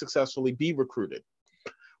fairly successfully, be recruited.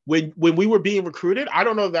 When we were being recruited, I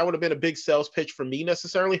don't know if that would have been a big sales pitch for me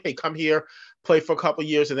necessarily. Hey, come here, play for a couple of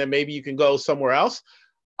years, and then maybe you can go somewhere else.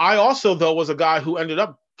 I also, though, was a guy who ended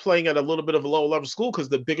up playing at a little bit of a lower level school because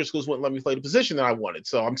the bigger schools wouldn't let me play the position that I wanted.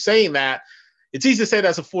 So I'm saying that it's easy to say that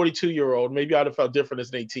as a 42-year-old. Maybe I'd have felt different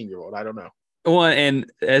as an 18-year-old. I don't know. Well,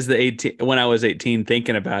 and when I was 18,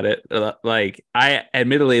 thinking about it, like I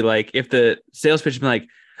admittedly, like if the sales pitch had been like,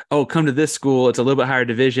 oh, come to this school, it's a little bit higher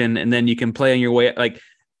division, and then you can play on your way, like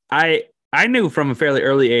I knew from a fairly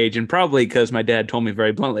early age, and probably because my dad told me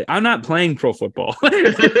very bluntly, I'm not playing pro football. like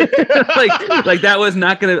that was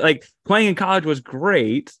not going to, like, playing in college was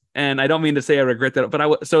great. And I don't mean to say I regret that,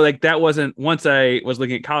 but that wasn't, once I was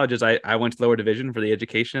looking at colleges, I went to lower division for the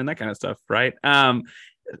education and that kind of stuff. Right. I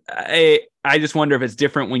just wonder if it's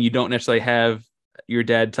different when you don't necessarily have your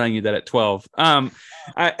dad telling you that at 12. No,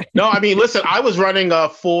 I mean, listen, I was running a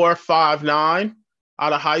 4.59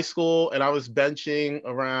 out of high school, and I was benching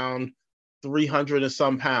around 300 and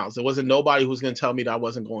some pounds. There wasn't nobody who was going to tell me that I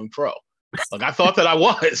wasn't going pro. Like, I thought that I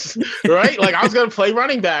was, right? Like, I was going to play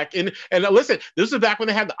running back. And listen, this was back when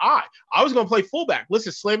they had the eye. I was going to play fullback.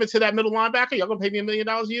 Listen, slam it to that middle linebacker. Y'all going to pay me $1 million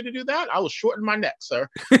a year to do that? I will shorten my neck, sir.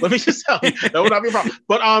 Let me just tell you, that would not be a problem.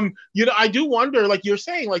 But, I do wonder, like you're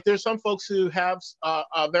saying, like there's some folks who have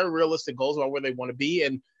very realistic goals about where they want to be.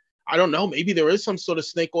 And I don't know, maybe there is some sort of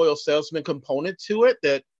snake oil salesman component to it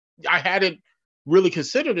that I hadn't really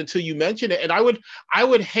considered until you mentioned it. And I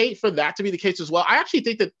would hate for that to be the case as well. I actually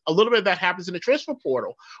think that a little bit of that happens in the transfer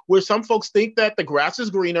portal, where some folks think that the grass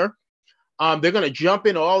is greener. They're going to jump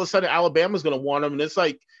in, and all of a sudden Alabama's going to want them. And it's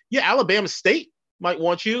like, yeah, Alabama State might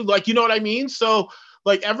want you. Like, you know what I mean? So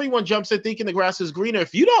like everyone jumps in thinking the grass is greener.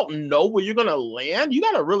 If you don't know where you're going to land, you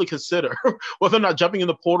got to really consider whether or not jumping in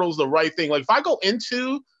the portal is the right thing. Like if I go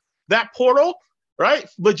into that portal, right,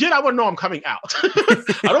 legit, I want to know I'm coming out.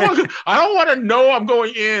 I don't want to know I'm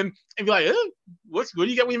going in and be like, what do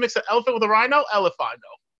you get when you mix an elephant with a rhino? Elephant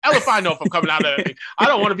if I'm coming out of that thing. I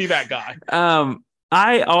don't want to be that guy.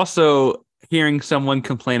 I also, hearing someone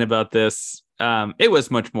complain about this, it was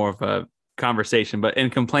much more of a conversation, but in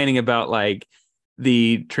complaining about like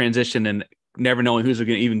the transition and never knowing who's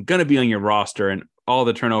even going to be on your roster and all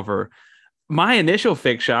the turnover. My initial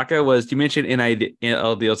fix, Shaka, was you mentioned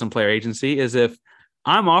NIL deals and player agency, is if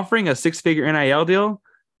I'm offering a 6-figure NIL deal,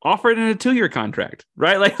 offer it in a 2-year contract,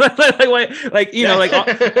 right? Like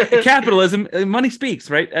capitalism, money speaks,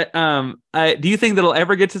 right? Do you think that'll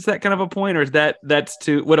ever get to that kind of a point, or is that's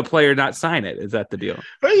to would a player not sign it? Is that the deal?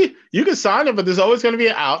 You can sign it, but there's always going to be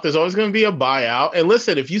an out. There's always going to be a buyout. And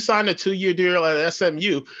listen, if you sign a 2-year deal at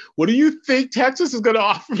SMU, what do you think Texas is going to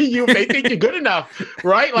offer you if they think you're good enough,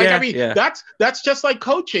 right? Like, that's just like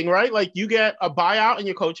coaching, right? Like you get a buyout in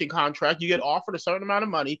your coaching contract, you get offered a certain amount of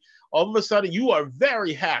money. All of a sudden, you are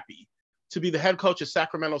very happy to be the head coach of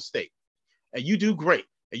Sacramento State. And you do great.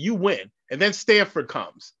 And you win. And then Stanford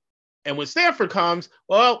comes. And when Stanford comes,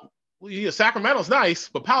 well, Sacramento's nice,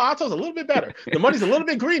 but Palo Alto's a little bit better. The money's a little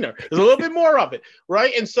bit greener. There's a little bit more of it,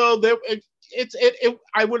 right? And so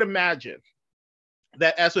I would imagine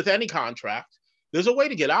that as with any contract, there's a way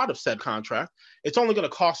to get out of said contract. It's only going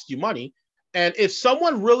to cost you money. And if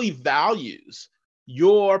someone really values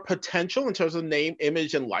your potential in terms of name,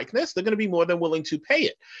 image, and likeness, they're going to be more than willing to pay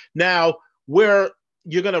it. Now, where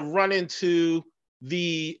you're going to run into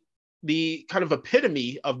the kind of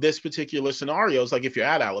epitome of this particular scenario is like if you're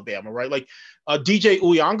at Alabama, right? Like DJ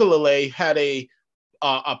Uiagalelei had a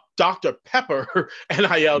Dr. Pepper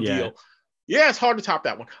NIL deal. Yeah, it's hard to top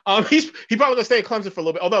that one. He's probably going to stay at Clemson for a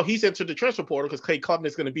little bit, although he's entered the transfer portal because Cade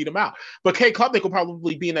Klubnik's going to beat him out. But Cade Klubnik will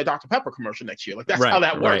probably be in that Dr. Pepper commercial next year. Like that's how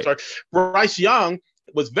that works. Right? Bryce Young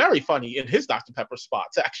was very funny in his Dr. Pepper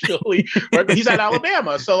spots, actually. Right? But he's at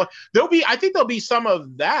Alabama, so I think there'll be some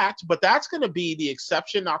of that, but that's going to be the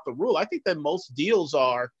exception, not the rule. I think that most deals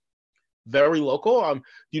are very local.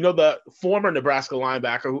 You know, the former Nebraska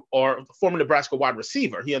linebacker or former Nebraska wide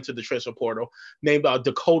receiver, he entered the transfer portal, named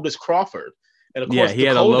Dakotas Crawford. And of course, he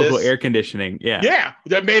had a local air conditioning. Yeah,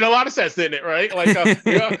 that made a lot of sense, didn't it? Right? Like,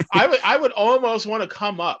 I would almost want to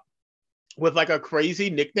come up with like a crazy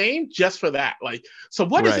nickname just for that. Like, so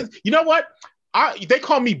what is it? You know what? They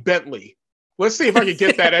call me Bentley. Let's see if I can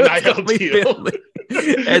get that NIL deal.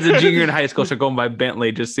 As a junior in high school, so going by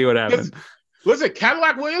Bentley, just see what happens. Listen,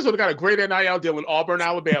 Cadillac Williams would have got a great NIL deal in Auburn,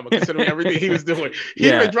 Alabama, considering everything he was doing.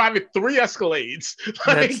 He'd been driving 3 Escalades,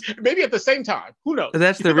 maybe at the same time. Who knows?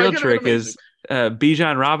 That's the real trick is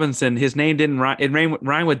Bijan Robinson. His name didn't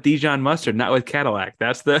rhyme with Dijon mustard, not with Cadillac.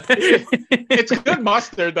 That's the. It's good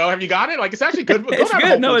mustard, though. Have you got it? Like it's actually good. It's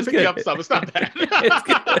good. No, it's good. Up some. It's not bad. It's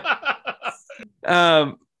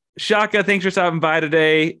good. Shaka, thanks for stopping by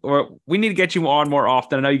today. We need to get you on more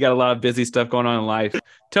often. I know you got a lot of busy stuff going on in life.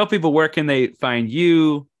 Tell people where can they find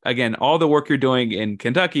you? Again, all the work you're doing in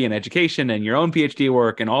Kentucky and education and your own PhD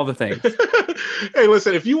work and all the things. Hey,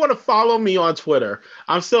 listen, if you want to follow me on Twitter,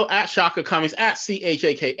 I'm still at Shaka Cummings, at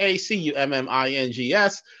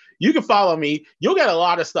CHAKACUMMINGS. You can follow me. You'll get a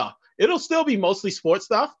lot of stuff. It'll still be mostly sports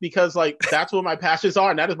stuff because like that's where my passions are,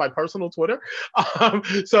 and that is my personal Twitter.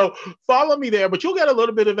 So follow me there, but you'll get a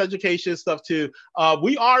little bit of education stuff too.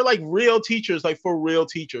 We are like real teachers, like for real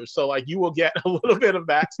teachers. So like you will get a little bit of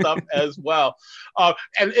that stuff as well.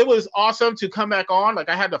 And it was awesome to come back on. Like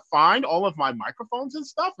I had to find all of my microphones and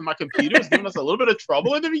stuff, and my computer was giving us a little bit of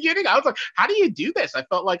trouble in the beginning. I was like, how do you do this? I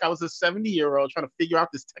felt like I was a 70-year-old trying to figure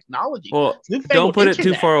out this technology. Well, don't put it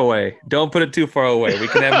too far away. Don't put it too far away. We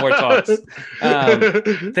can have more talk.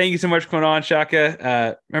 Thank you so much for coming on,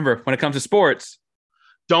 Shaka. Remember, when it comes to sports,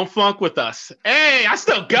 don't funk with us. Hey, I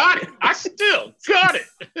still got it.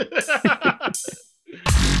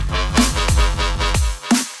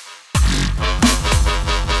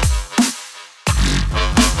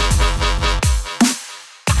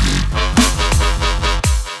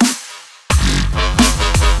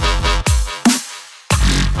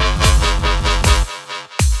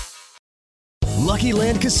 Lucky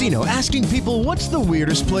Land Casino, asking people, what's the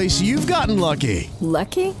weirdest place you've gotten lucky?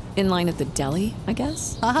 Lucky? In line at the deli, I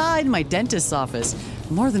guess? Aha, in my dentist's office.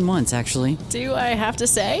 More than once, actually. Do I have to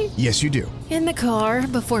say? Yes, you do. In the car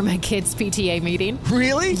before my kids' PTA meeting.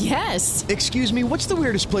 Really? Yes. Excuse me, what's the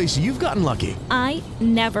weirdest place you've gotten lucky? I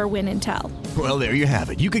never win and tell. Well, there you have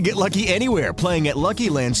it. You can get lucky anywhere, playing at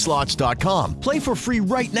LuckyLandSlots.com. Play for free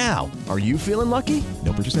right now. Are you feeling lucky? No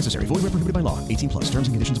No purchase necessary. Void where prohibited by law. 18 plus. Terms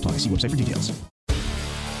and conditions apply. See website for details.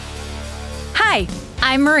 Hi,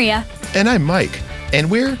 I'm Maria. And I'm Mike.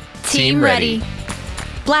 And we're Team Ready.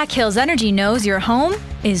 Black Hills Energy knows your home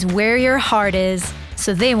is where your heart is,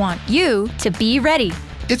 so they want you to be ready.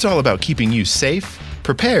 It's all about keeping you safe,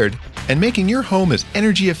 prepared, and making your home as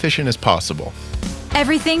energy efficient as possible.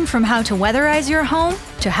 Everything from how to weatherize your home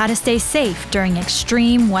to how to stay safe during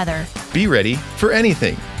extreme weather. Be ready for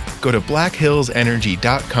anything. Go to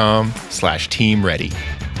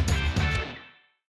blackhillsenergy.com/teamready.